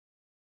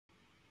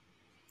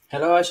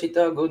Hello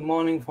Ashita, good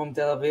morning from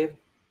Tel Aviv.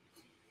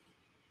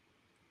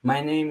 My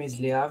name is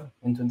Liav,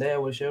 and today I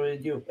will share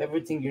with you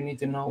everything you need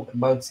to know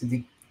about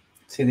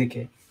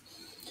CDK.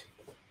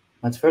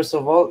 But first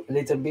of all, a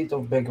little bit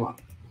of background.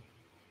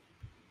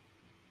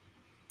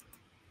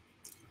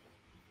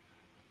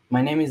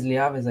 My name is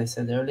Liav, as I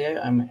said earlier.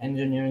 I'm an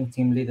engineering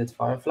team lead at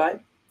Firefly,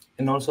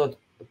 and also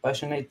a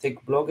passionate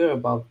tech blogger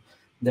about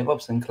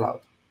DevOps and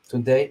cloud.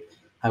 Today,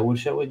 I will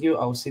share with you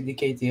how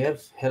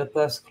CDKTF helped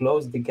us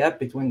close the gap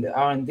between the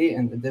R&D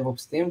and the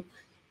DevOps team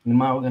in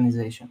my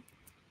organization.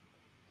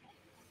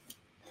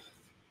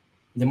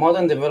 The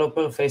modern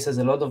developer faces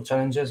a lot of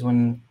challenges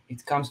when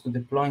it comes to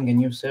deploying a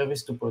new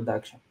service to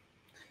production.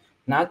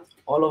 Not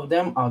all of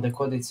them are the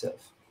code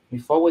itself.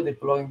 Before we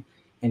deploy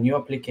a new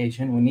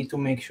application, we need to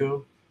make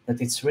sure that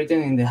it's written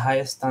in the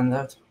highest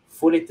standard,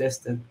 fully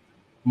tested,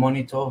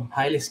 monitored,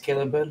 highly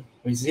scalable,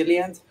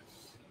 resilient,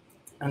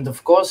 and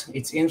of course,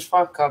 it's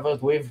infra covered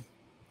with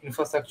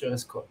infrastructure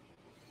as code.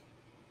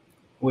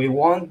 We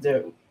want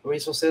the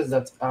resources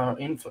that our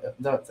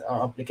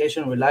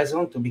application relies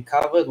on to be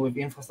covered with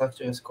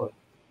infrastructure as code.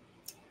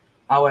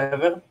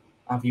 However,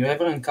 have you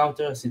ever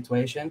encountered a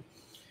situation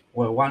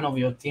where one of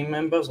your team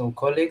members or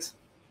colleagues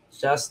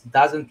just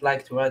doesn't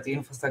like to write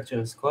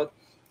infrastructure as code,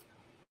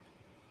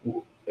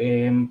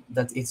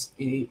 that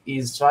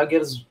he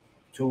struggles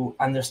to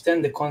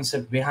understand the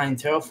concept behind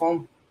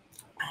Terraform,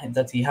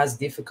 that he has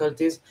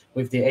difficulties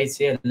with the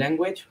HCL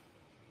language?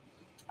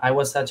 I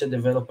was such a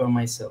developer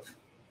myself.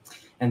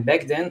 And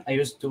back then, I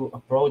used to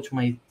approach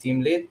my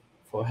team lead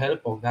for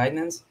help or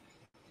guidance.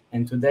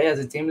 And today, as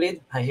a team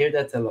lead, I hear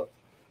that a lot.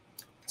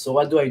 So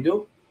what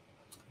do?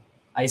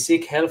 I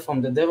seek help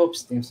from the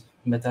DevOps teams.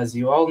 But as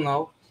you all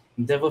know,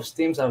 DevOps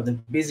teams are the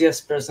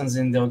busiest persons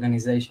in the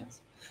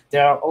organizations. They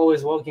are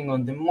always working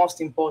on the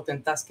most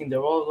important task in the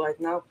world right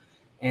now,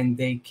 and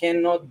they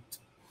cannot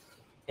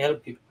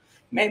help you.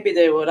 Maybe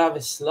they will have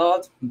a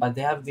slot, but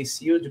they have this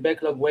huge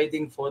backlog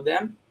waiting for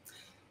them,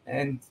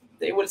 and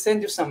they will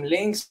send you some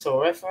links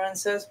or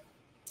references,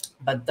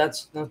 but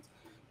that's not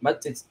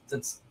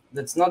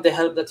the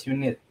help that you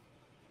need.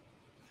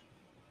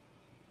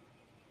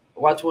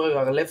 What we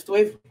are left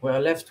with? We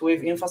are left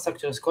with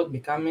infrastructure as code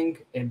becoming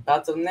a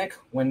bottleneck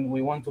when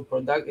we want to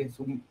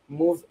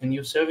move a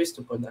new service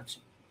to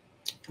production.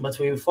 But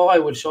before I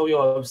will show you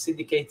how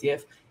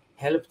CDKTF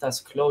helped us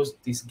close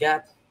this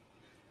gap,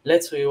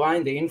 let's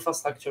rewind the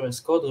infrastructure as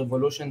code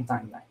revolution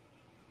timeline.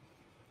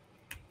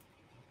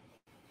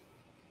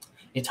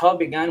 It all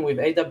began with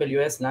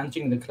AWS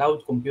launching the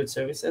cloud compute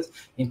services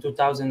in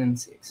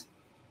 2006.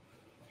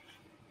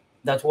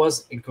 That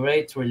was a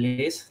great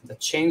release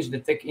that changed the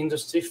tech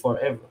industry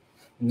forever.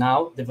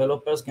 Now,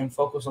 developers can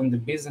focus on the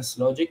business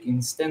logic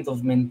instead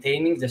of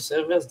maintaining the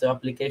servers their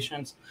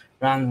applications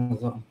run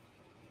on.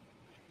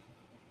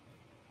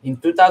 In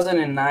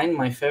 2009,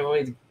 my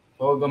favorite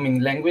programming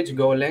language,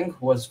 Golang,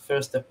 was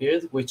first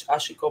appeared, which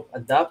HashiCorp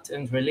adapted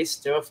and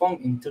released Terraform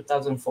in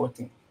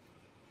 2014.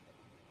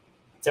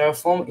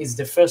 Terraform is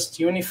the first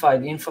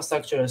unified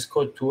infrastructure as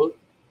code tool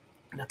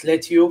that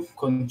lets you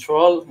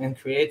control and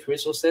create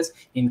resources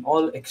in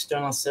all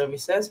external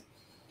services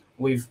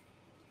with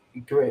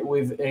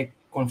a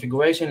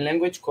configuration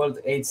language called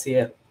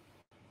HCL.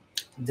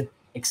 The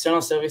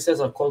external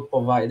services are called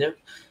provider,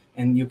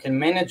 and you can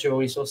manage your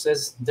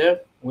resources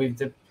there with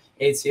the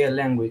HCL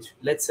language.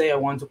 Let's say I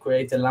want to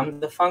create a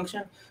Lambda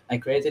function. I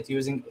create it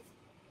using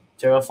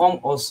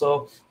Terraform,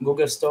 also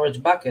Google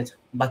Storage Bucket,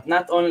 but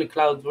not only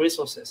cloud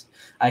resources.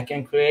 I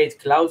can create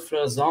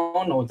Cloudflare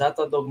Zone or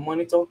Datadog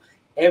Monitor.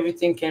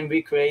 Everything can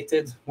be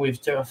created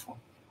with Terraform.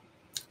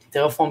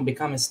 Terraform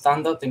became a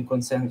standard and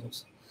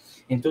consensus.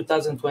 In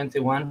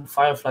 2021,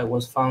 Firefly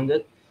was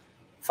founded.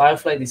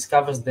 Firefly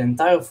discovers the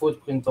entire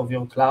footprint of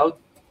your cloud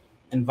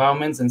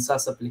environments and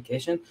SaaS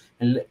application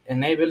and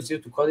enables you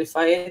to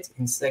codify it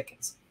in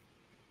seconds.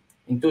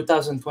 In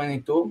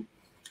 2022,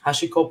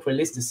 HashiCorp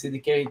released the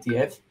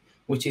CDKTF,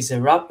 which is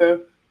a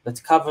wrapper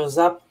that covers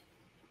up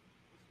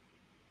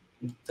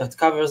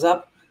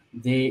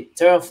the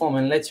Terraform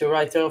and lets you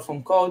write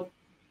Terraform code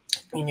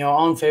in your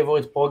own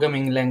favorite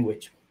programming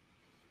language.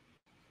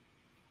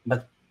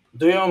 But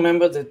do you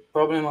remember the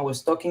problem I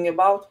was talking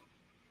about?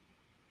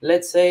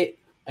 Let's say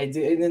I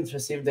didn't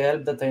receive the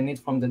help that I need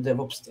from the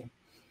DevOps team.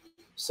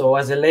 So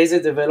as a lazy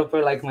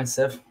developer like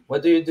myself,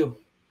 what do?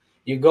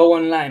 You go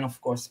online,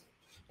 of course,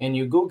 and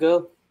you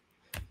Google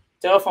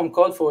Terraform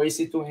code for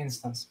EC2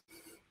 instance.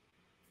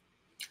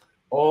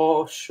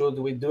 Or should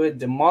we do it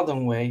the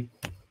modern way?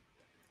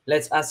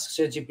 Let's ask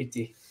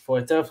ChatGPT for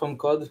a Terraform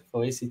code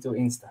for EC2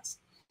 instance.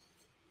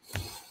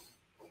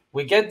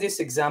 We get this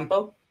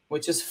example,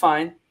 which is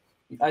fine.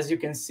 As you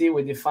can see,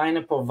 we define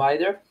a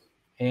provider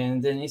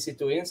and an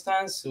EC2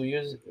 instance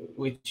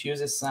which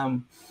uses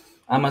some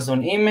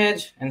Amazon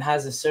image and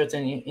has a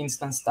certain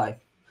instance type.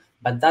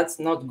 But that's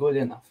not good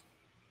enough.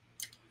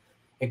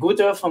 A good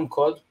Terraform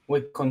code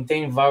will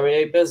contain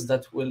variables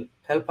that will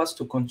help us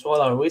to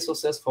control our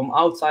resources from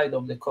outside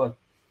of the code.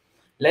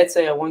 Let's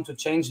say I want to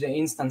change the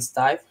instance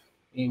type.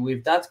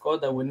 With that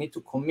code, I will need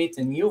to commit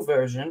a new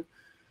version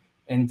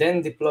and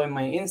then deploy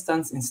my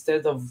instance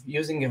instead of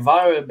using a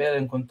variable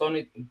and control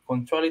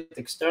it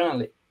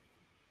externally.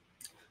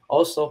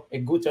 Also, a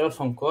good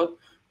Terraform code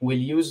will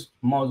use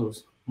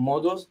modules.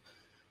 Modules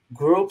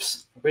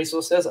groups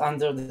resources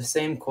under the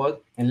same code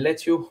and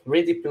let you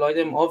redeploy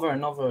them over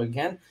and over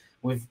again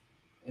with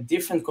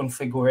different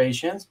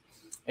configurations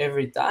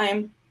every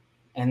time,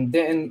 and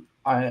then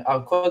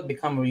our code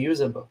become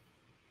reusable.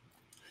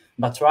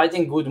 But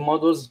writing good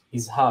modules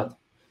is hard.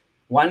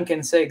 One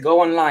can say,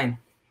 go online.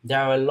 There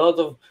are a lot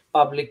of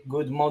public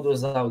good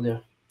modules out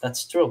there.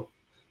 That's true.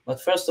 But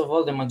first of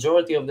all, the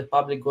majority of the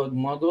public good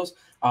modules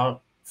are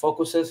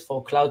focuses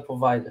for cloud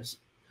providers.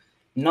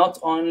 Not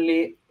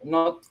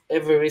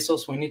every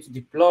resource we need to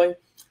deploy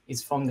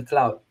is from the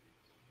cloud.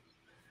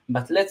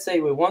 But let's say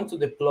we want to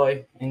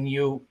deploy a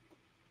new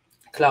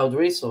cloud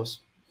resource.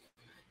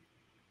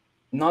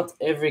 Not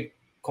every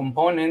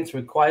component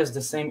requires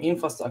the same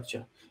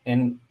infrastructure.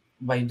 And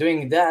by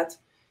doing that,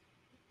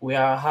 we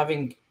are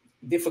having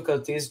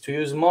difficulties to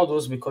use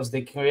modules because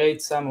they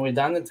create some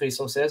redundant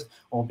resources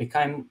or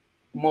become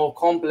more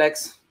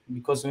complex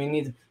because we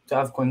need to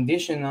have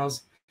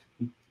conditionals,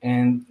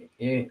 and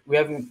we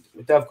have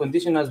to have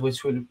conditionals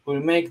which will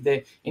make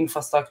the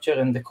infrastructure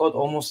and the code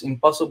almost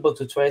impossible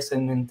to trace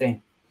and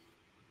maintain.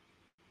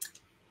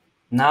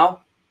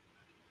 Now,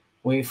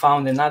 we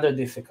found another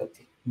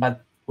difficulty,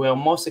 but we are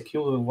more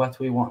secure with what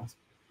we want.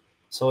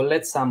 So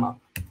let's sum up.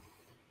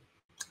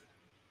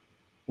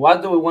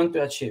 What do we want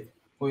to achieve?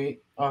 We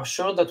are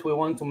sure that we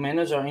want to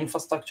manage our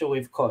infrastructure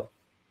with code.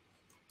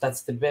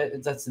 That's the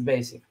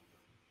basic.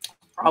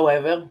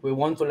 However, we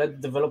want to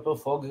let the developer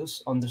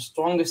focus on the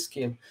strongest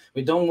skill.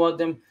 We don't want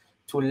them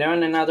to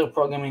learn another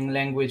programming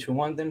language. We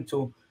want them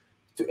to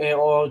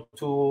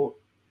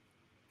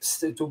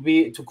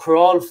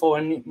crawl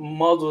for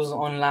models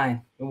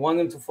online. We want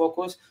them to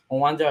focus on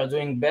what they are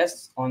doing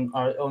best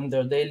on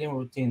their daily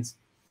routines.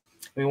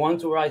 We want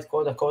to write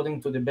code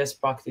according to the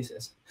best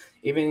practices,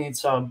 even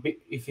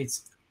if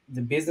it's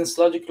the business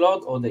logic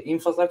code or the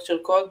infrastructure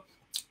code.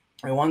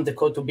 We want the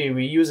code to be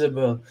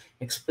reusable,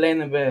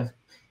 explainable,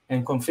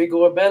 and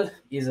configurable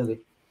easily.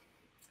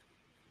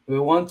 We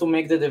want to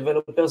make the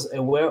developers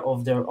aware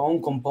of their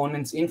own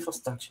components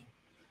infrastructure.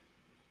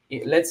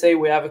 Let's say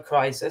we have a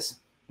crisis.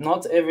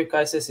 Not every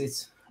crisis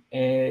is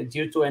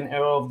due to an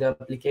error of the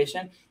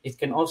application. It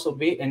can also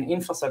be an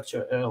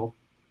infrastructure error.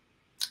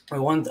 We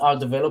want our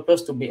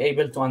developers to be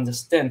able to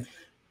understand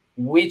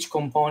which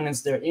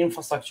components their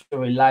infrastructure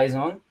relies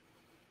on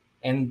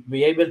and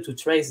be able to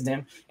trace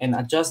them and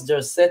adjust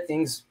their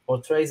settings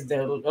or trace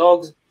their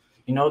logs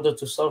in order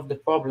to solve the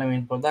problem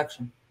in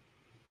production.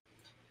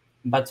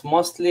 But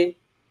mostly,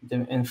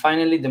 and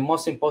finally, the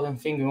most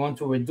important thing, we want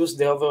to reduce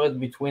the overhead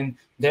between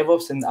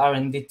DevOps and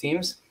R&D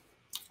teams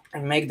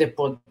and make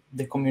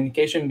the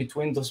communication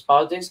between those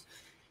parties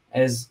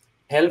as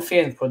healthy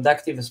and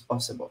productive as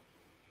possible.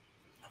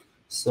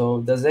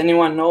 So does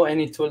anyone know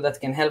any tool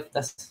that can help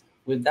us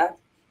with that?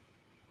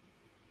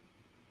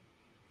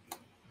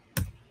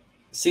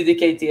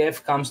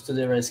 CDKTF comes to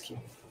the rescue.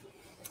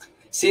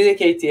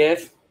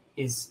 CDKTF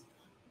is,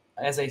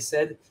 as I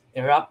said,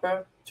 a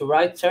wrapper to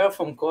write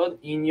Terraform code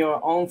in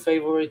your own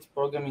favorite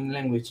programming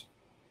language.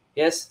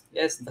 Yes,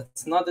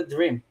 that's not a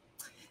dream.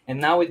 And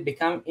now it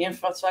becomes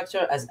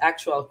infrastructure as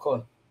actual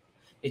code.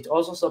 It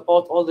also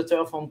supports all the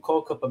Terraform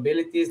core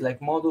capabilities like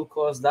module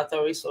calls,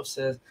 data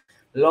resources,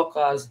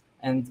 locals,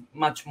 and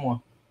much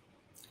more.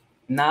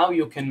 Now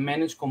you can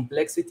manage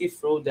complexity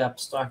through the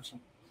abstraction.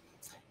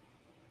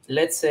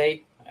 Let's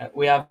say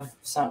we have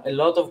a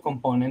lot of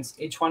components.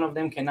 Each one of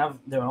them can have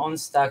their own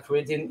stack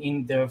written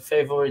in their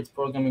favorite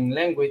programming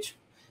language.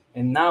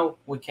 And now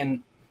we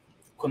can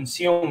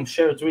consume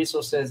shared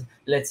resources,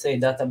 let's say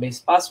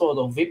database password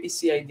or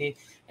VPC ID,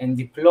 and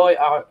deploy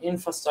our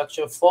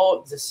infrastructure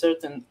for the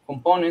certain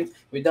component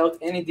without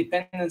any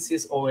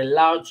dependencies or a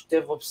large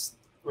DevOps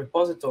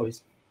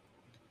repositories.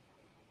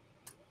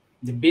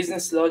 The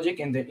business logic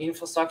and the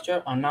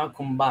infrastructure are now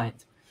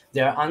combined.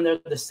 They are under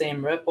the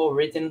same repo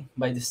written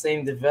by the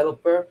same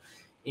developer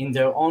in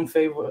their own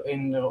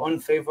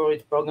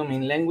favorite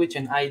programming language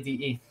and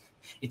IDE.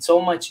 It's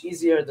so much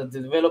easier that the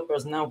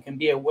developers now can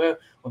be aware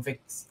of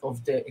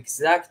the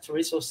exact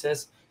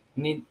resources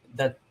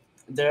that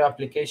their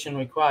application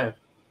requires.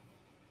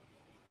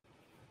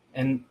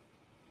 And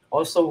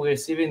also we're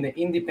receiving the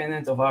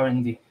independent of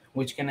R&D,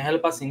 which can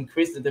help us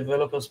increase the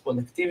developers'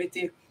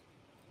 productivity.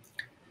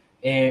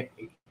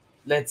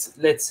 Let's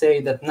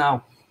say that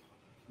now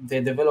the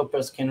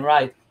developers can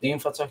write the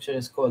infrastructure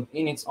as code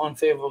in its own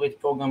favorite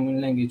programming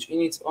language,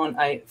 in its own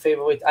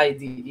favorite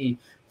IDE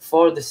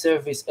for the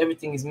service.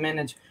 Everything is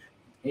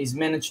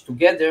managed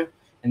together,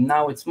 and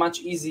now it's much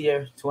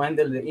easier to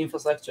handle the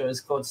infrastructure as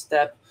code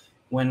step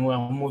when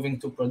we're moving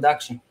to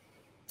production.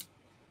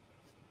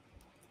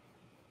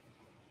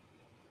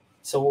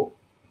 So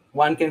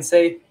one can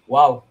say,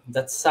 wow,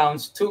 that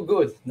sounds too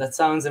good. That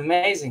sounds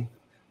amazing.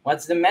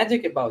 What's the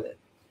magic about it?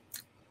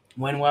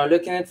 When we're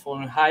looking at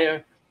for a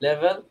higher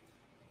level,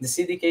 the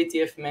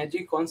CDKTF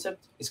magic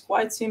concept is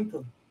quite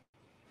simple.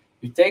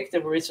 You take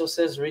the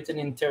resources written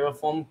in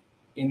Terraform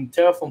in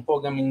Terraform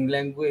programming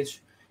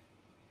language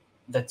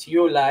that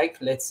you like,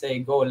 let's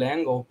say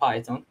Golang or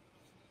Python,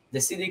 the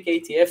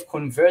CDKTF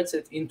converts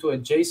it into a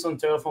JSON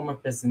Terraform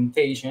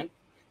representation,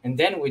 and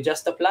then we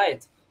just apply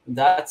it.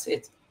 That's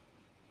it.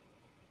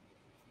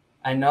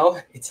 I know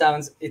it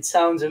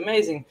sounds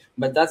amazing,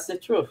 but that's the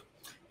truth.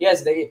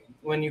 Yes,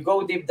 when you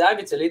go deep dive,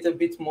 it's a little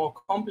bit more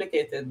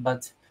complicated,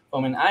 but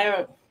from an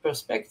IR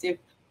perspective,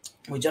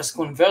 we just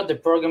convert the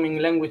programming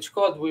language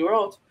code we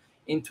wrote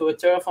into a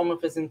Terraform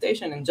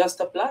representation and just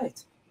apply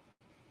it.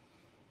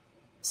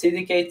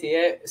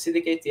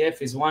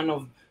 CDKTF is one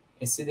of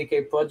a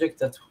CDK project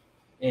that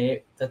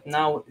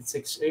now it's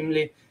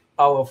extremely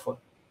powerful.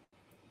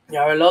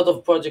 There are a lot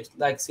of projects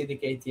like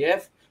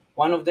CDKTF.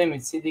 One of them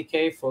is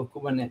CDK for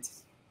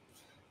Kubernetes.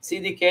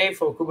 CDK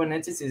for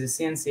Kubernetes is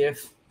a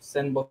CNCF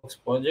sandbox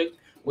project,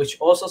 which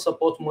also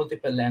supports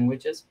multiple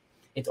languages.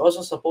 It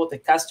also supports a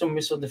custom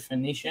resource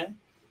definition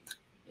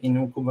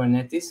in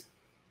Kubernetes.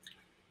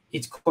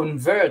 It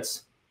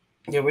converts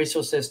the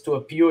resources to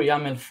a pure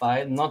YAML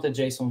file, not a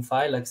JSON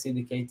file like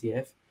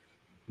CDKTF.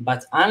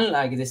 But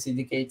unlike the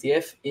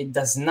CDKTF, it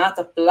does not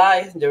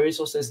apply the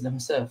resources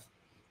themselves.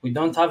 We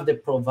don't have the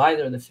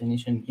provider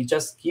definition. It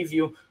just gives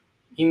you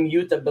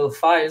immutable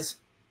files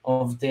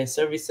of the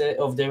services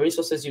of the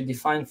resources you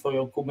define for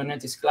your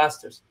Kubernetes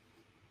clusters.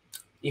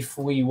 If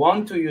we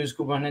want to use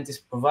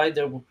Kubernetes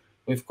provider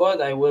with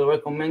code, I will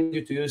recommend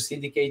you to use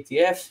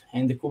CDKTF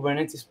and the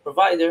Kubernetes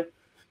provider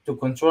to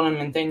control and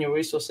maintain your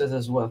resources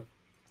as well,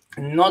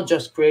 and not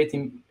just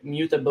creating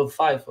mutable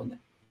file for them.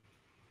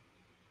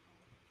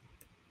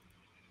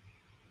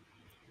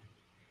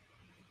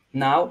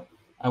 Now,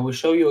 I will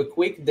show you a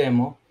quick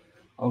demo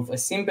of a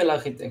simple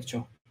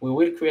architecture. We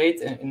will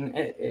create an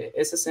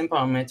SSM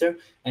parameter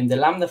and the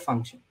Lambda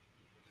function.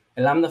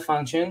 A Lambda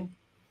function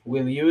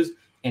will use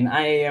an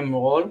IAM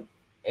role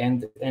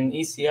and an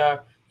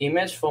ECR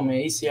image from an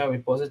ECR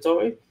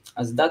repository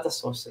as data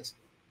sources.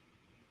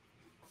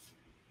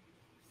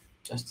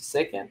 Just a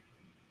second.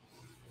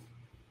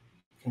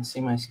 You can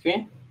see my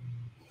screen.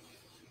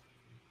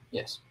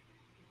 Yes.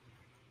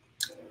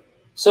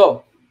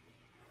 So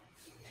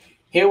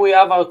here we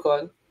have our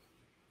code.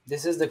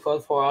 This is the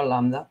code for our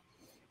Lambda.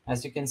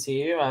 As you can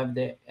see here, I have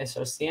the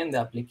SRC and the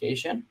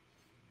application.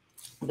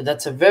 But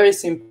that's a very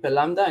simple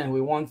Lambda, and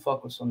we won't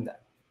focus on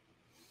that.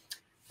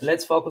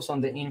 Let's focus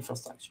on the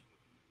infrastructure.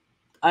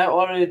 I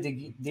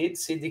already did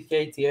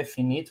CDKTF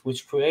init,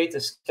 which creates a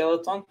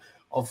skeleton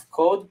of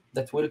code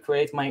that will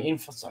create my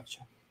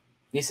infrastructure.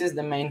 This is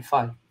the main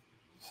file.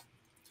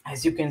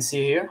 As you can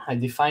see here, I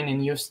define a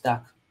new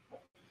stack.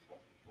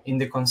 In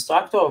the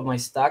constructor of my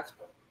stack,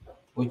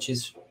 which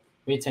is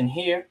written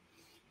here,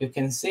 you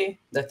can see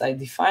that I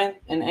define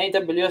an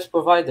AWS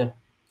provider,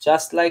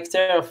 just like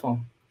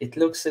Terraform. It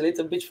looks a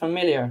little bit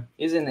familiar,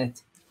 isn't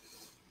it?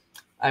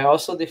 I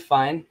also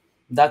define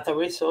data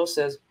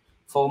resources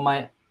for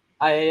my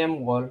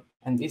IAM role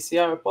and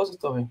ECR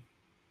repository.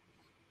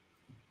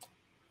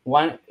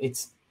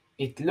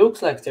 It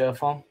looks like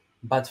Terraform,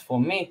 but for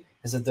me,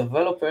 as a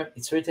developer,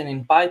 it's written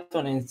in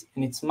Python and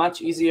it's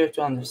much easier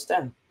to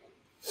understand.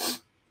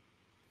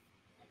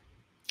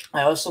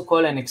 I also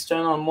call an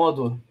external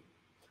module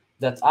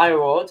that I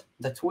wrote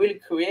that will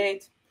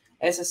create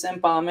SSM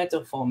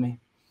parameter for me.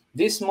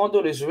 This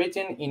module is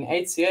written in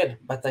HCL,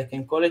 but I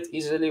can call it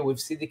easily with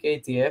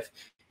CDKTF,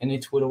 and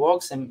it will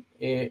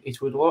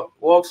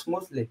work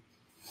smoothly.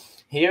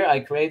 Here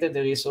I created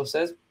the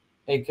resources.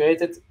 I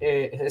created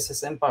a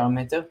SSM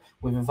parameter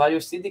with a value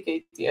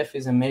CDKTF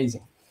is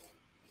amazing.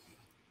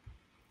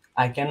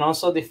 I can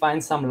also define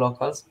some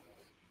locals.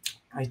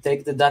 I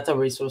take the data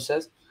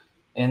resources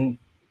and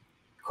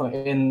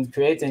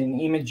create an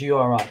image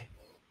URI.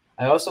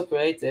 I also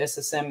create the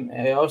SSM.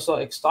 I also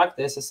extract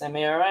the SSM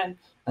ARN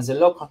as a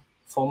local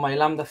for my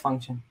Lambda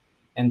function.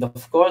 And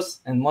of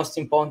course, and most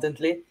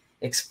importantly,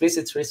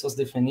 explicit resource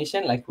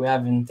definition like we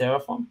have in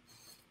Terraform.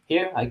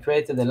 Here, I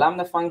created a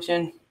Lambda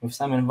function with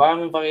some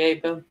environment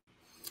variable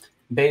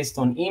based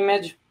on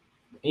image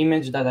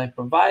that I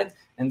provide,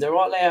 and the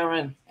role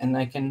ARN, and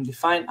I can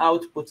define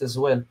output as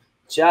well,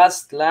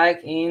 just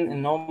like in a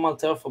normal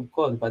Terraform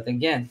code. But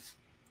again,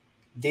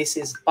 this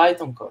is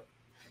Python code,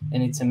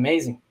 and it's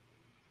amazing.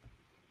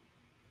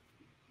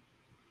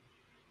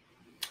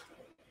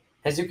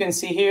 As you can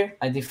see here,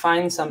 I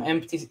defined some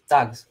empty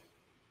tags.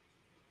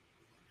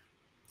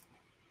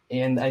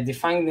 And I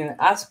defined an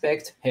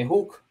aspect, a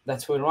hook,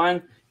 that will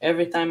run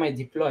every time I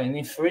deploy. And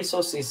if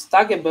resource is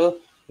taggable,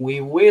 we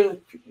will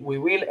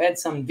add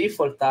some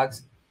default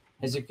tags.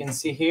 As you can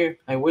see here,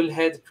 I will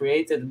add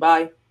created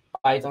by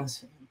Python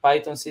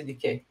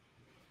CDK.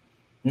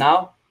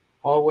 Now,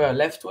 all we are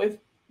left with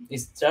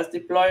is just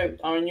deploy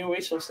our new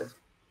resources.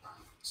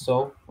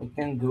 So we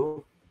can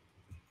do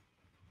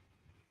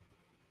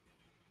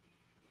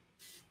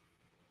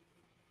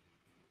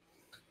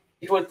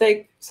it will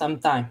take some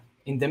time.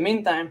 In the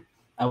meantime,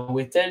 I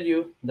will tell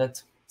you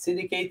that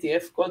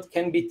CDKTF code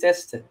can be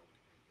tested.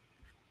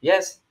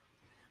 Yes,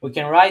 we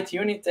can write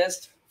unit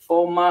tests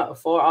for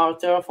our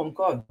Terraform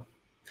code.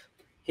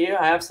 Here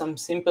I have some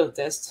simple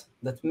tests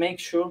that make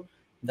sure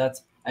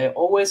that I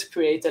always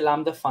create a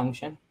Lambda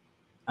function.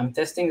 I'm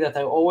testing that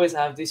I always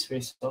have this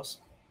resource.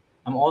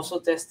 I'm also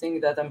testing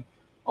that I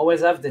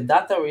always have the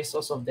data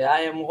resource of the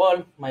IAM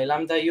role my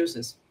Lambda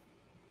uses.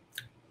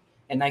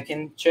 And I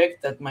can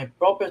check that my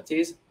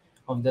properties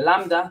of the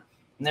Lambda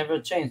never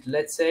change.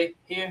 Let's say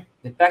here,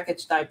 the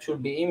package type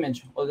should be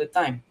image all the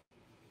time.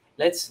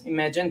 Let's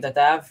imagine that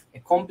I have a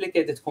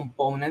complicated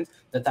component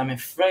that I'm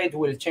afraid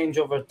will change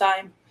over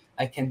time.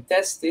 I can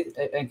test it.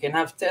 I can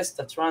have tests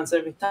that runs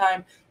every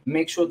time.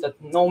 Make sure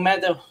that no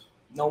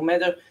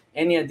matter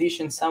any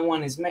addition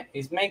someone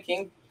is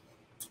making,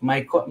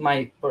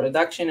 my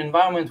production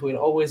environment will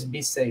always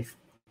be safe.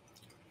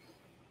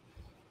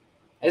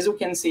 As you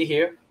can see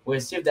here, we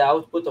receive the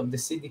output of the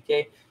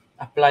CDK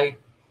apply,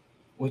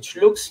 which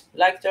looks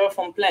like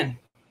Terraform plan.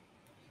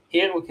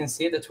 Here we can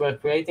see that we're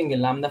creating a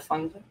Lambda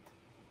function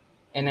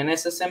and an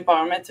SSM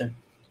parameter,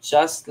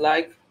 just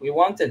like we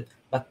wanted,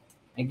 but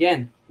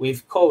again,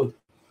 with code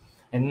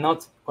and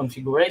not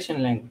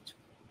configuration language.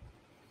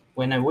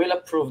 When I will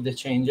approve the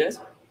changes,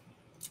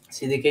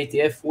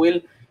 CDKTF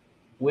will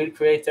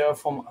create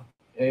Terraform,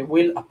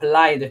 will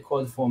apply the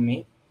code for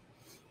me.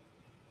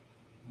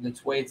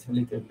 Let's wait a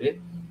little bit.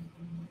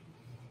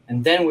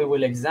 And then we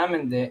will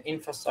examine the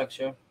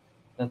infrastructure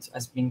that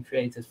has been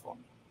created for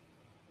me.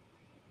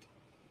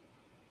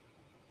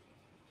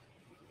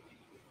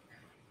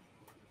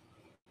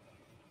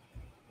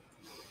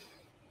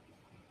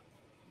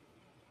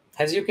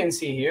 As you can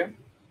see here,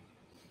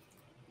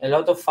 a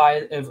lot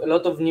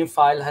of new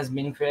file has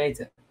been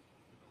created.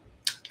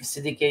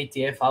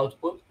 CDKTF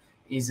output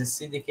is a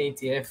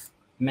CDKTF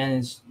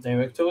managed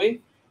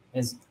directory.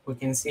 As we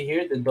can see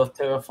here, the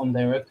 .terraform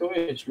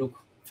directory, which look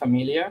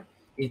familiar.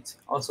 It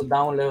also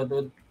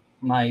downloaded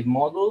my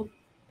module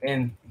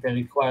and the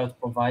required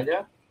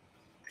provider.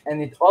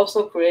 And it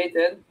also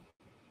created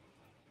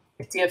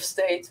a TF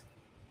state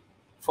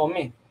for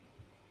me.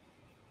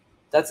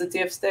 That's a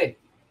TF state.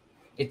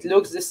 It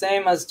looks the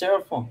same as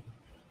Terraform.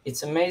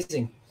 It's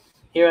amazing.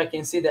 Here I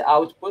can see the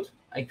output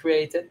I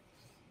created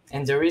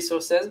and the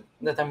resources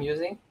that I'm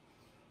using,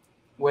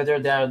 whether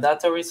they are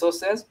data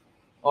resources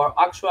or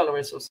actual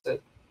resources.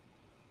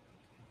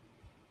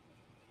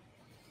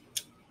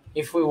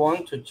 If we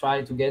want to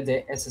try to get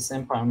the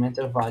SSM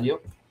parameter value,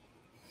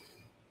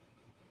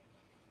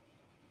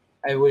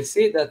 I will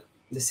see that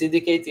the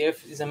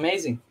CDKTF is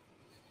amazing.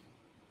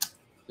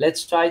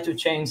 Let's try to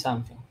change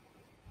something.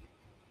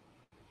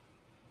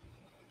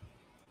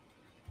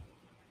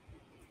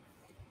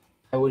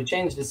 I will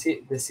change the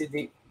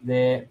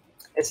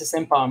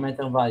SSM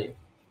parameter value.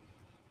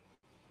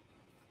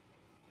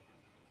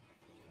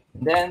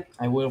 Then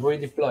I will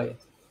redeploy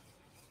it.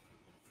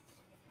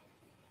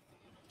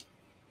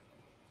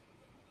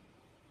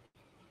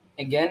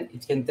 Again,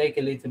 it can take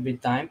a little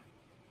bit time,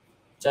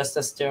 just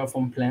as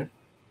Terraform plan.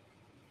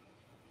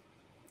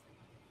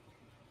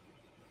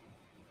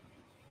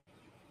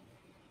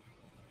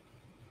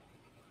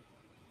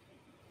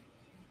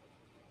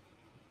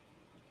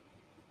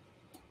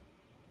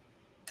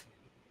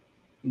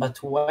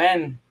 But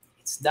when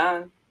it's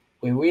done,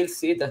 we will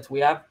see that we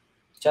have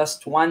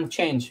just one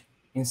change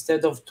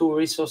instead of two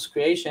resource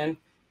creation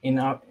in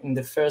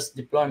the first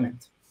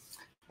deployment.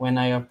 When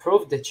I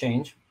approve the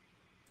change,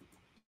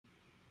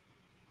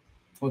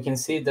 we can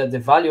see that the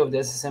value of the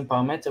SSM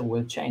parameter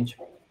will change.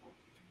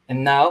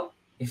 And now,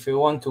 if we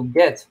want to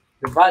get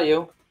the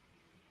value,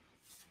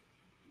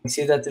 we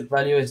see that the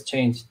value has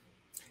changed.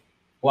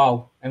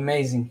 Wow,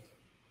 amazing.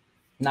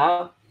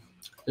 Now,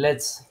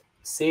 let's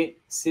see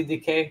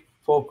CDK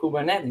for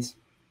Kubernetes.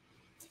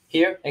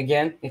 Here,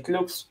 again, it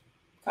looks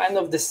kind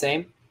of the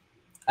same.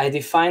 I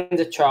define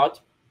the chart,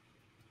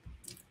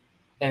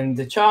 and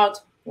the chart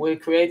will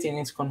create in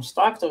its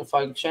constructor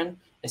function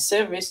a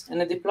service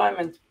and a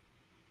deployment.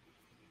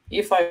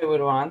 If I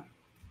will run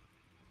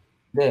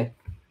the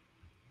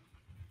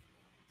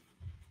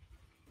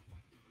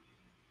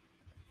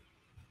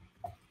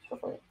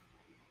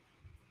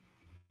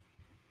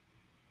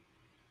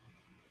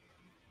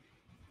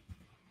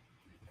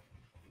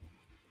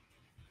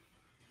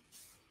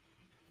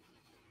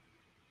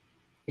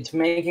it's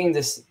making the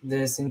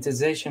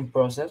synthesization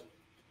process,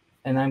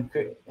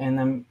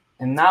 and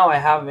now I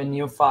have a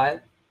new file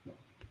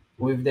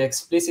with the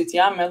explicit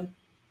YAML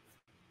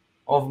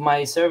of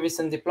my service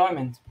and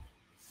deployment,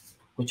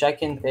 which I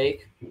can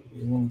take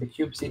using the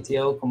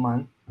kubectl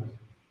command.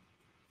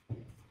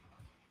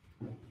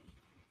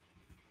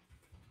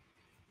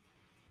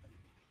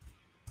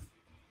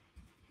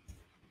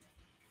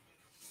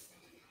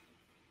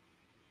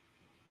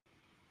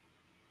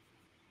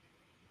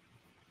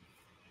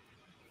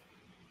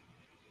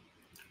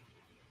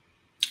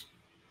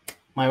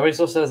 My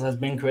resources has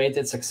been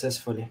created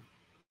successfully.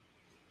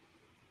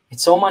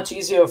 It's so much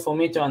easier for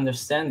me to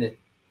understand it.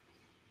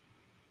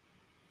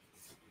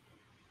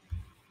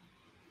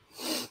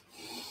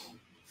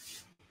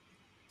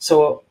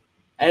 So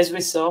as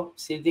we saw,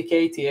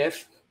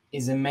 CDKTF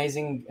is an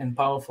amazing and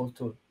powerful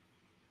tool.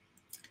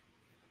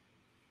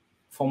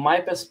 From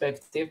my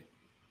perspective,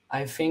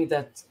 I think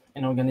that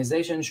an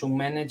organization should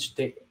manage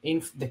the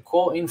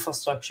core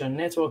infrastructure,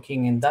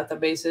 networking, and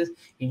databases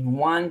in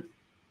one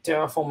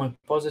Terraform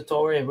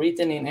repository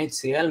written in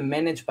HCL,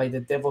 managed by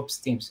the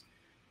DevOps teams.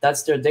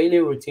 That's their daily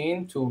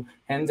routine to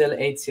handle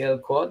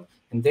HCL code,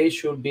 and they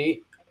should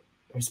be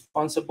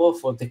responsible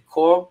for the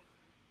core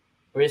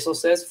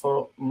resources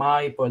for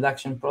my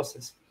production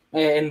process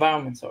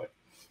environment. Sorry.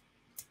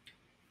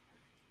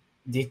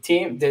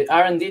 The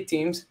R&D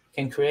teams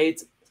can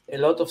create a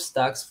lot of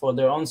stacks for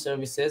their own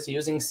services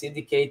using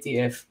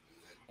CDKTF,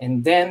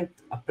 and then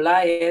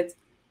apply it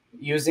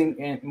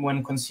using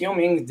when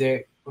consuming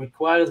the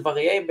required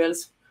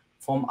variables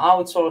from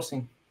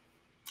outsourcing.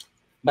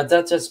 But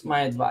that's just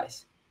my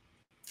advice.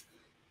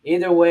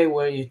 Either way,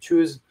 where you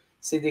choose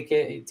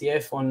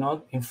CDKTF or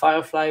not, in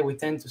Firefly, we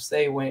tend to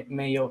say,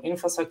 may your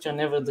infrastructure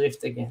never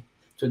drift again.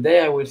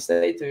 Today, I will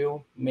say to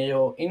you, may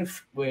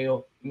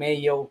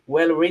your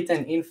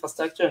well-written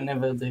infrastructure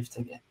never drift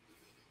again.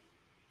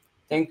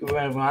 Thank you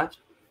very much.